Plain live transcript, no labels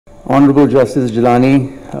Honorable Justice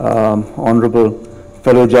Jilani, Honorable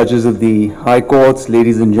fellow judges of the High Courts,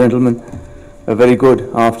 ladies and gentlemen, a very good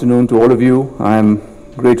afternoon to all of you. I'm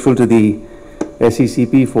grateful to the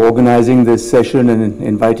SECP for organizing this session and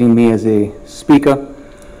inviting me as a speaker.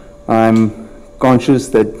 I'm conscious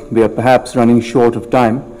that we are perhaps running short of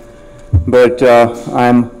time, but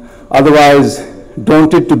I'm otherwise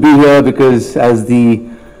daunted to be here because as the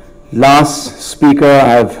last speaker,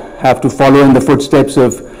 I have to follow in the footsteps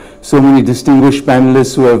of so many distinguished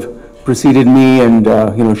panelists who have preceded me and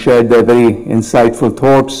shared their very insightful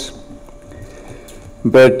thoughts.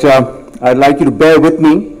 But I'd like you to bear with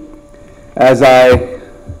me as I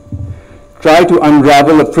try to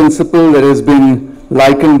unravel a principle that has been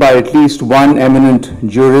likened by at least one eminent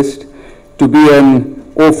jurist to be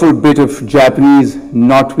an awful bit of Japanese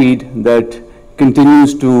knotweed that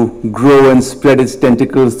continues to grow and spread its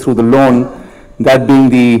tentacles through the lawn, that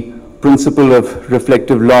being the principle of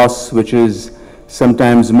reflective loss, which is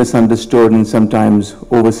sometimes misunderstood and sometimes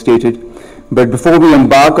overstated. But before we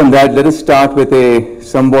embark on that, let us start with a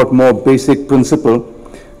somewhat more basic principle,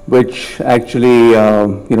 which actually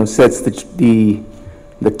sets the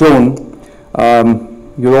tone.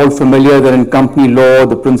 You're all familiar that in company law,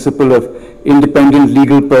 the principle of independent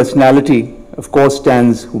legal personality, of course,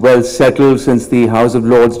 stands well settled since the House of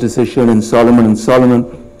Lords decision in Solomon &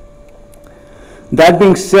 Solomon. That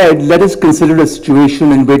being said, let us consider a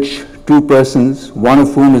situation in which two persons, one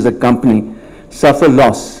of whom is a company, suffer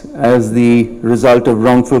loss as the result of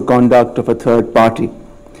wrongful conduct of a third party.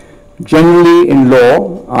 Generally, in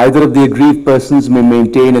law, either of the aggrieved persons may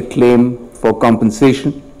maintain a claim for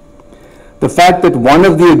compensation. The fact that one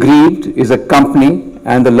of the aggrieved is a company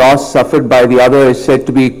and the loss suffered by the other is said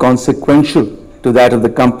to be consequential to that of the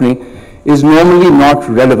company is normally not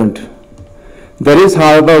relevant. There is,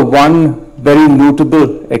 however, one very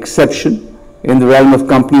notable exception in the realm of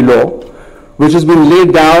company law, which has been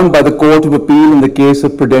laid down by the Court of Appeal in the case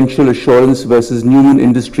of Prudential Assurance versus Newman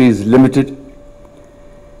Industries Limited.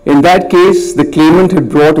 In that case, the claimant had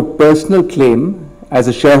brought a personal claim as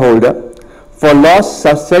a shareholder for loss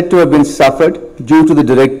said to have been suffered due to the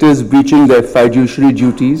directors breaching their fiduciary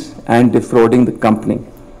duties and defrauding the company.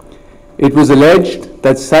 It was alleged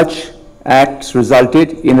that such acts resulted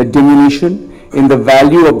in a diminution in the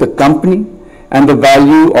value of the company and the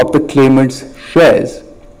value of the claimant's shares.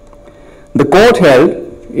 The court held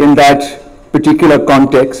in that particular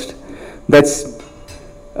context that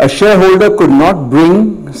a shareholder could not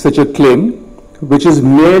bring such a claim, which is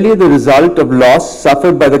merely the result of loss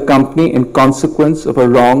suffered by the company in consequence of a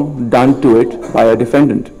wrong done to it by a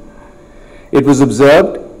defendant. It was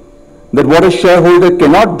observed that what a shareholder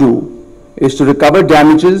cannot do is to recover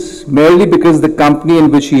damages merely because the company in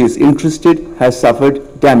which he is interested has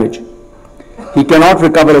suffered damage. He cannot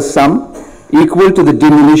recover a sum equal to the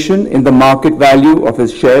diminution in the market value of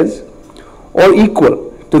his shares or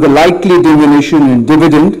equal to the likely diminution in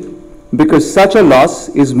dividend, because such a loss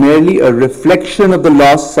is merely a reflection of the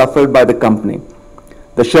loss suffered by the company.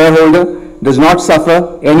 The shareholder does not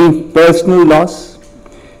suffer any personal loss.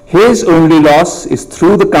 His only loss is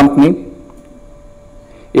through the company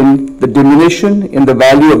in the diminution in the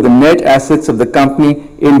value of the net assets of the company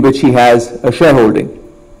in which he has a shareholding.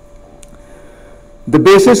 The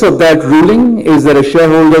basis of that ruling is that a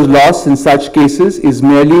shareholder's loss in such cases is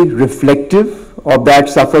merely reflective of that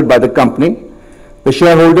suffered by the company. The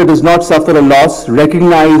shareholder does not suffer a loss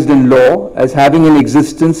recognized in law as having an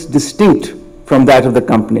existence distinct from that of the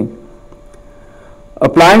company.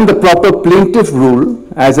 Applying the proper plaintiff rule,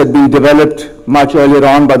 as had been developed much earlier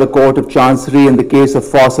on by the Court of Chancery in the case of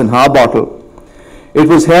Foss and Harbottle, it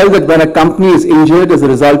was held that when a company is injured as a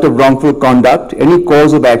result of wrongful conduct, any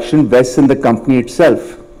cause of action vests in the company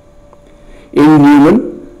itself. In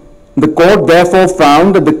Newman, the court therefore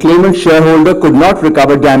found that the claimant shareholder could not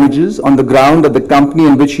recover damages on the ground that the company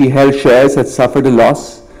in which he held shares had suffered a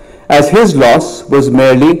loss, as his loss was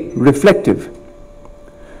merely reflective.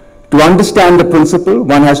 To understand the principle,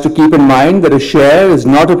 one has to keep in mind that a share is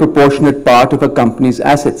not a proportionate part of a company's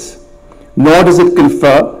assets, nor does it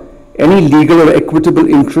confer any legal or equitable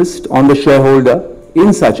interest on the shareholder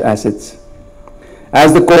in such assets.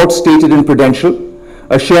 As the court stated in Prudential,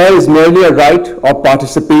 a share is merely a right of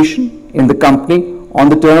participation in the company on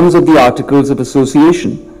the terms of the Articles of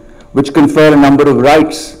Association, which confer a number of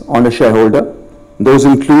rights on a shareholder. Those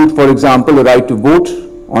include, for example, a right to vote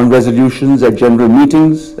on resolutions at general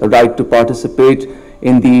meetings, a right to participate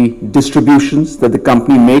in the distributions that the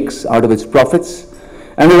company makes out of its profits,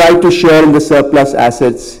 and a right to share in the surplus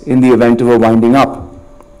assets in the event of a winding up.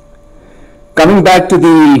 Coming back to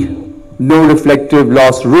the no reflective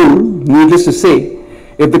loss rule, needless to say,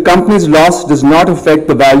 If the company's loss does not affect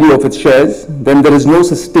the value of its shares, then there is no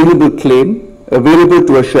sustainable claim available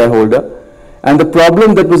to a shareholder, and the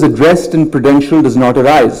problem that was addressed in Prudential does not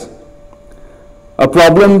arise. A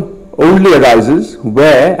problem only arises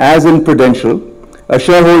where, as in Prudential, a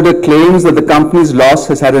shareholder claims that the company's loss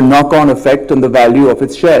has had a knock-on effect on the value of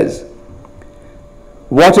its shares.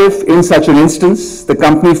 What if, in such an instance, the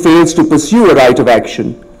company fails to pursue a right of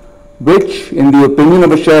action, which, in the opinion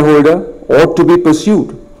of a shareholder, ought to be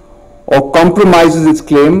pursued, or compromises its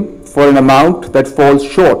claim for an amount that falls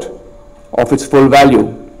short of its full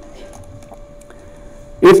value?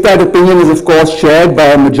 If that opinion is, of course, shared by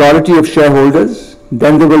a majority of shareholders,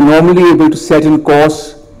 then they will normally be able to set in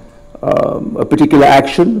course a particular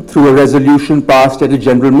action through a resolution passed at a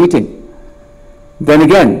general meeting. Then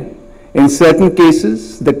again, in certain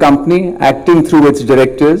cases, the company, acting through its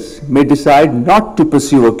directors, may decide not to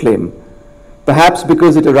pursue a claim, perhaps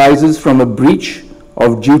because it arises from a breach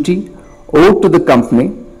of duty owed to the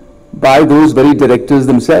company by those very directors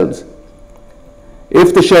themselves.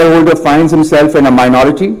 If the shareholder finds himself in a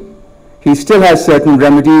minority, he still has certain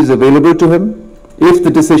remedies available to him if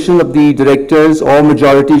the decision of the directors or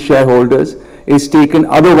majority shareholders is taken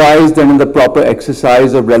otherwise than in the proper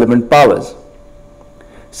exercise of relevant powers.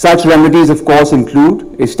 Such remedies, of course,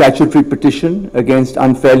 include a statutory petition against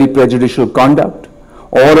unfairly prejudicial conduct,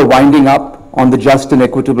 or a winding up on the just and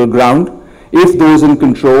equitable ground if those in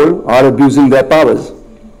control are abusing their powers.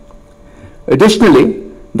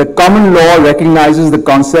 Additionally, the common law recognizes the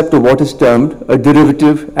concept of what is termed a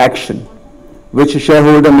derivative action, which a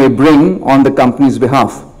shareholder may bring on the company's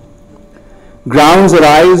behalf. Grounds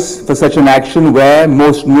arise for such an action where,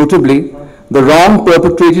 most notably, the wrong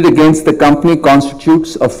perpetrated against the company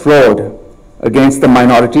constitutes a fraud against the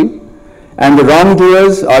minority, and the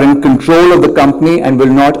wrongdoers are in control of the company and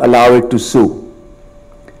will not allow it to sue.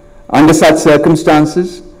 Under such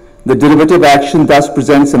circumstances, the derivative action thus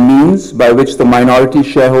presents a means by which the minority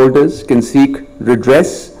shareholders can seek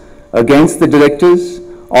redress against the directors,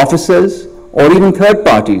 officers, or even third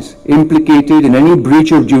parties implicated in any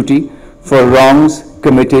breach of duty for wrongs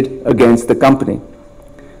committed against the company.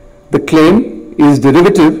 The claim is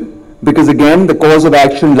derivative because, again, the cause of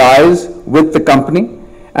action lies with the company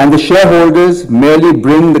and the shareholders merely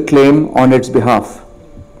bring the claim on its behalf.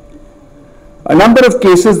 A number of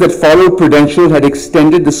cases that followed Prudential had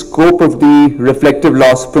extended the scope of the reflective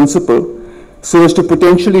loss principle so as to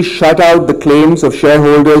potentially shut out the claims of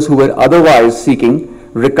shareholders who were otherwise seeking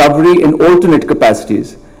recovery in alternate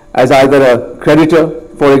capacities, as either a creditor,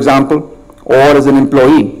 for example, or as an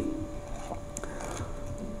employee.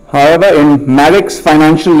 However, in Marex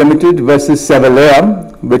Financial Limited versus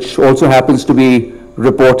Sevalea, which also happens to be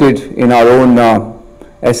reported in our own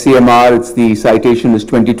SCMR, the citation is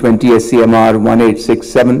 2020 SCMR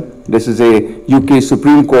 1867. This is a UK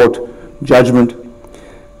Supreme Court judgment.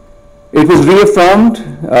 It was reaffirmed,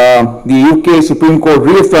 the UK Supreme Court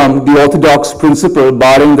reaffirmed the orthodox principle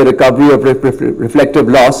barring the recovery of reflective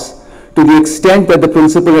loss to the extent that the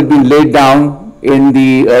principle had been laid down in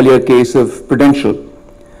the earlier case of Prudential.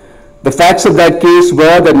 The facts of that case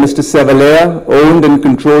were that Mr. Sevalea owned and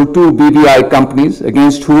controlled two BVI companies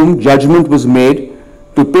against whom judgment was made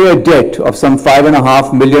to pay a debt of some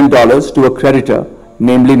 $5.5 million to a creditor,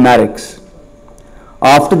 namely Marex.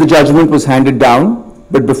 After the judgment was handed down,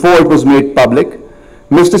 but before it was made public,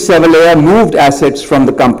 Mr. Sevalea moved assets from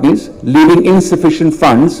the companies, leaving insufficient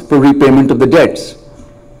funds for repayment of the debts.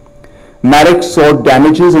 Marex sought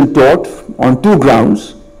damages and tort on two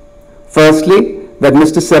grounds. Firstly, that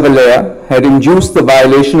Mr. Sevalea had induced the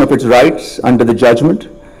violation of its rights under the judgment,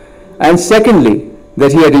 and secondly,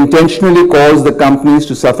 that he had intentionally caused the companies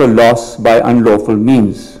to suffer loss by unlawful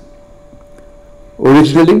means.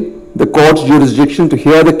 Originally, the court's jurisdiction to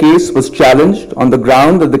hear the case was challenged on the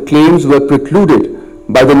ground that the claims were precluded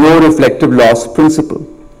by the no reflective loss principle.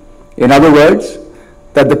 In other words,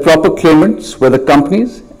 that the proper claimants were the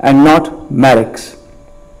companies and not Marex.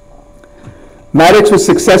 Marex was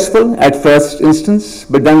successful at first instance,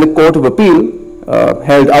 but then the Court of Appeal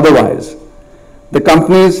held otherwise. The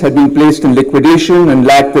companies had been placed in liquidation and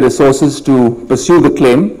lacked the resources to pursue the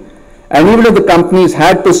claim. And even if the companies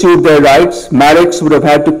had pursued their rights, Marex would have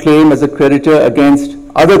had to claim as a creditor against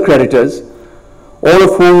other creditors, all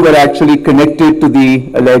of whom were actually connected to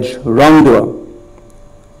the alleged wrongdoer.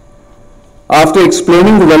 After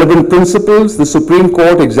explaining the relevant principles, the Supreme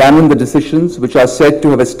Court examined the decisions which are said to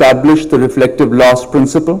have established the reflective loss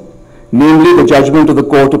principle, namely the judgment of the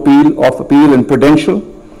Court of Appeal in Prudential,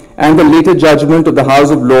 and the later judgment of the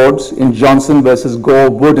House of Lords in Johnson versus Gore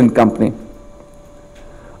Wood and Company.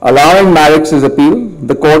 Allowing Marex's appeal,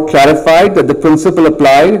 the court clarified that the principle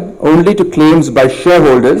applied only to claims by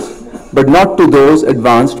shareholders, but not to those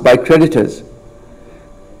advanced by creditors.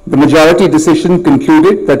 The majority decision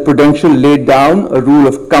concluded that Prudential laid down a rule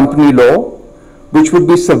of company law which would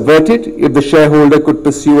be subverted if the shareholder could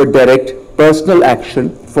pursue a direct personal action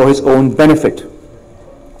for his own benefit.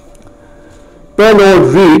 Per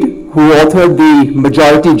Lord Reed, who authored the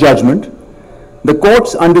majority judgment, the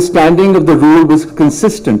court's understanding of the rule was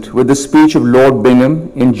consistent with the speech of Lord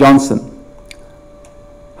Bingham in Johnson.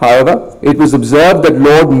 However, it was observed that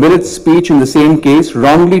Lord Millett's speech in the same case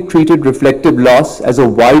wrongly treated reflective loss as a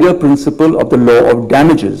wider principle of the law of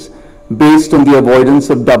damages based on the avoidance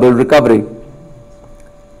of double recovery.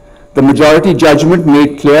 The majority judgment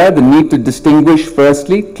made clear the need to distinguish,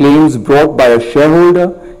 firstly, claims brought by a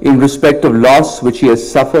shareholder in respect of loss which he has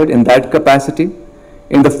suffered in that capacity,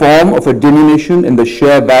 in the form of a diminution in the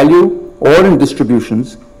share value or in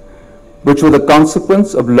distributions, which were the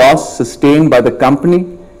consequence of loss sustained by the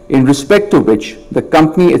company, in respect to which the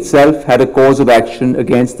company itself had a cause of action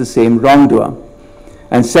against the same wrongdoer.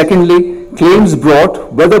 And secondly, claims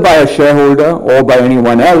brought, whether by a shareholder or by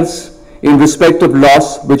anyone else, in respect of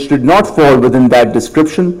loss which did not fall within that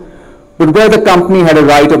description, but where the company had a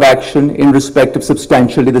right of action in respect of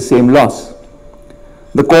substantially the same loss.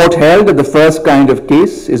 The court held that the first kind of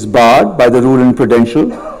case is barred by the rule in Prudential,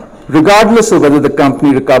 regardless of whether the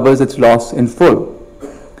company recovers its loss in full,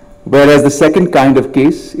 whereas the second kind of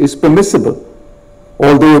case is permissible,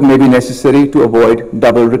 although it may be necessary to avoid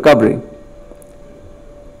double recovery.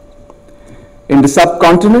 In the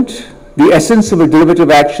subcontinent, the essence of a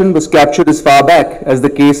derivative action was captured as far back as the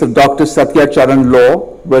case of Dr. Satya Charan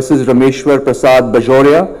Law versus Rameshwar Prasad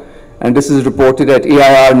Bajoria, and this is reported at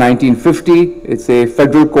AIR 1950. It's a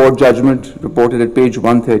federal court judgment reported at page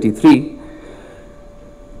 133.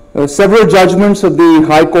 Several judgments of the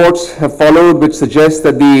high courts have followed which suggest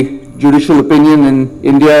that the judicial opinion in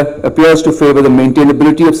India appears to favor the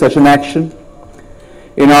maintainability of such an action.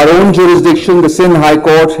 In our own jurisdiction, the Sindh High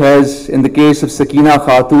Court has, in the case of Sakina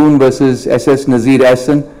Khatoon versus SS Nazir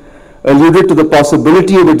Ahsan, alluded to the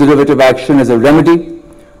possibility of a derivative action as a remedy.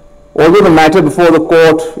 Although the matter before the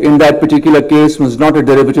court in that particular case was not a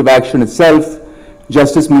derivative action itself,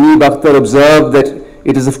 Justice Munib Akhtar observed that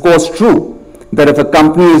it is of course true that if a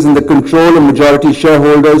company is in the control of majority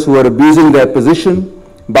shareholders who are abusing their position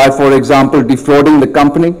by, for example, defrauding the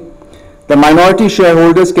company, the minority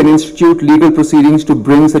shareholders can institute legal proceedings to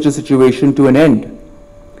bring such a situation to an end.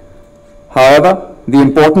 However, the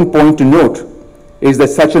important point to note is that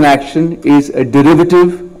such an action is a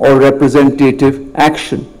derivative or representative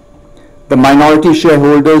action. The minority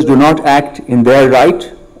shareholders do not act in their right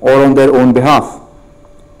or on their own behalf.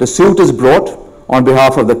 The suit is brought on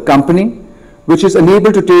behalf of the company, which is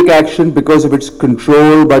unable to take action because of its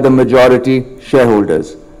control by the majority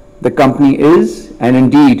shareholders. The company is, and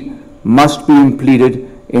indeed, must be impleaded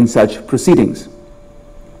in such proceedings.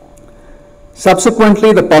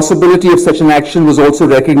 Subsequently, the possibility of such an action was also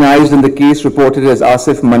recognized in the case reported as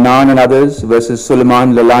Asif Manan and others versus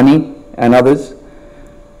Suleiman Lalani and others.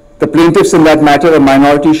 The plaintiffs in that matter are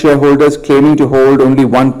minority shareholders claiming to hold only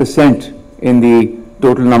 1% in the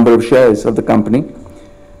total number of shares of the company.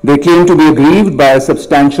 They claim to be aggrieved by a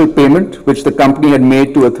substantial payment which the company had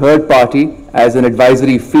made to a third party as an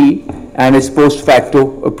advisory fee and its post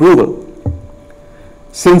facto approval.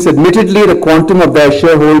 Since admittedly the quantum of their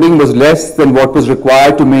shareholding was less than what was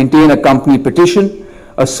required to maintain a company petition,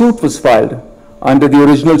 a suit was filed under the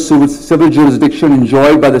original civil jurisdiction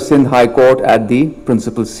enjoyed by the Sindh High Court at the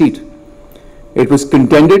principal seat. It was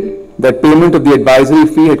contended that payment of the advisory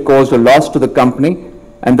fee had caused a loss to the company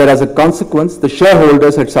and that as a consequence the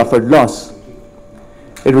shareholders had suffered loss.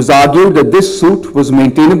 It was argued that this suit was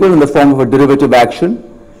maintainable in the form of a derivative action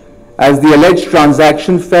as the alleged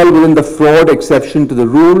transaction fell within the fraud exception to the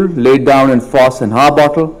rule laid down in Foss and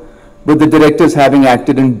Harbottle, with the directors having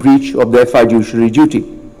acted in breach of their fiduciary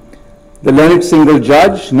duty. The learned single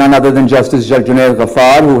judge, none other than Justice Junaid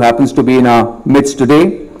Ghaffar, who happens to be in our midst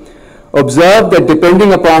today, observed that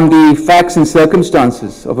depending upon the facts and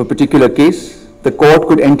circumstances of a particular case, the court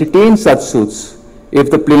could entertain such suits if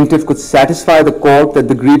the plaintiff could satisfy the court that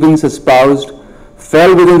the grievance espoused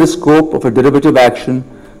fell within the scope of a derivative action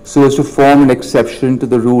so as to form an exception to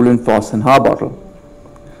the rule in Foss and Harbottle.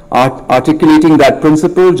 Articulating that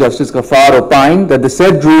principle, Justice Ghaffar opined that the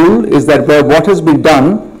said rule is that where what has been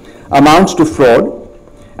done amounts to fraud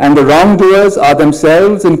and the wrongdoers are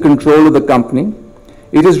themselves in control of the company,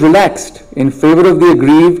 it is relaxed in favor of the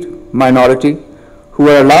aggrieved minority who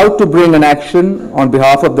are allowed to bring an action on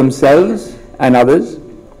behalf of themselves and others,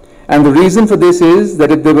 And the reason for this is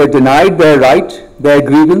that if they were denied their right, their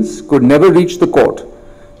grievance could never reach the court,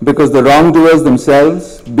 because the wrongdoers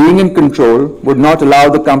themselves, being in control, would not allow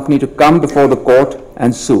the company to come before the court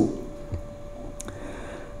and sue.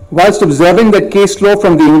 Whilst observing that case law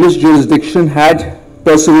from the English jurisdiction had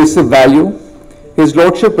persuasive value, His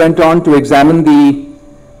Lordship went on to examine the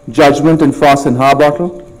judgment in Foss and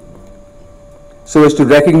Harbottle so as to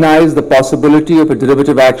recognize the possibility of a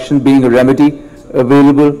derivative action being a remedy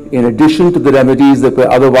available in addition to the remedies that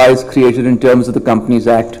were otherwise created in terms of the Companies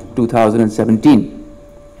Act 2017.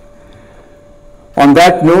 On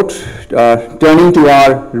that note, turning to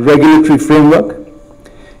our regulatory framework,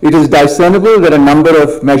 it is discernible that a number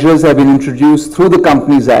of measures have been introduced through the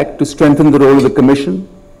Companies Act to strengthen the role of the Commission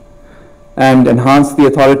and enhance the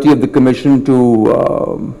authority of the Commission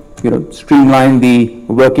to streamline the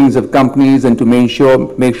workings of companies and to make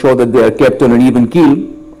sure that they are kept on an even keel.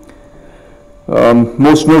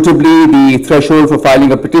 Most notably, the threshold for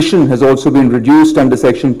filing a petition has also been reduced under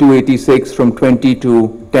Section 286 from 20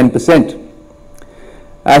 to 10%.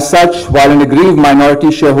 As such, while an aggrieved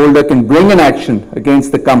minority shareholder can bring an action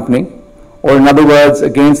against the company, or in other words,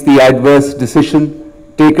 against the adverse decision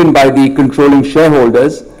taken by the controlling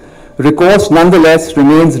shareholders, recourse nonetheless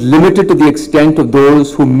remains limited to the extent of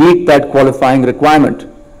those who meet that qualifying requirement.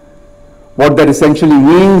 What that essentially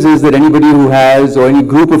means is that anybody who has, or any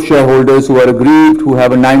group of shareholders who are aggrieved, who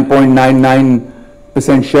have a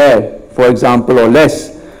 9.99% share, for example, or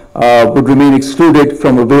less, would remain excluded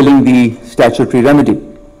from availing the statutory remedy.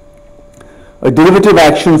 A derivative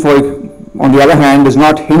action, on the other hand, is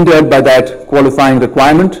not hindered by that qualifying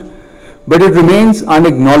requirement, but it remains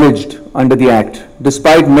unacknowledged under the Act,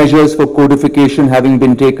 despite measures for codification having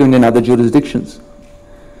been taken in other jurisdictions.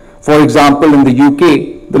 For example, in the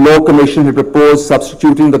UK, the Law Commission had proposed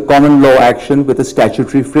substituting the common law action with a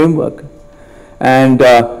statutory framework. And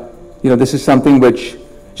this is something which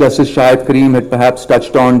Justice Shahid Karim had perhaps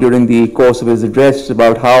touched on during the course of his address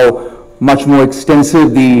about how much more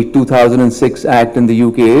extensive the 2006 Act in the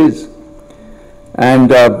UK is. And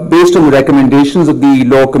based on the recommendations of the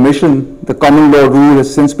Law Commission, the common law rule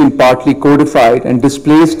has since been partly codified and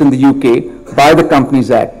displaced in the UK by the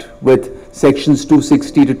Companies Act, with sections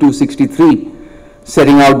 260 to 263,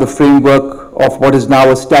 setting out the framework of what is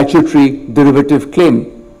now a statutory derivative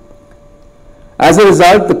claim. As a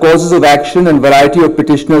result, the causes of action and variety of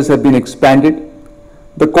petitioners have been expanded.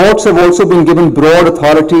 The courts have also been given broad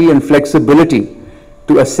authority and flexibility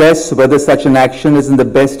to assess whether such an action is in the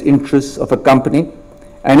best interests of a company,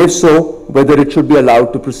 and if so, whether it should be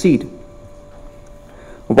allowed to proceed.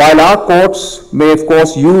 While our courts may of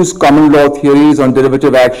course use common law theories on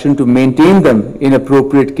derivative action to maintain them in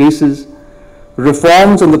appropriate cases,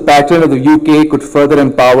 reforms on the pattern of the UK could further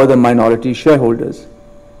empower the minority shareholders.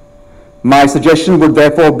 My suggestion would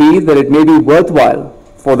therefore be that it may be worthwhile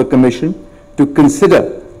for the Commission to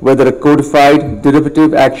consider whether a codified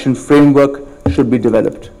derivative action framework should be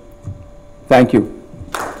developed. Thank you.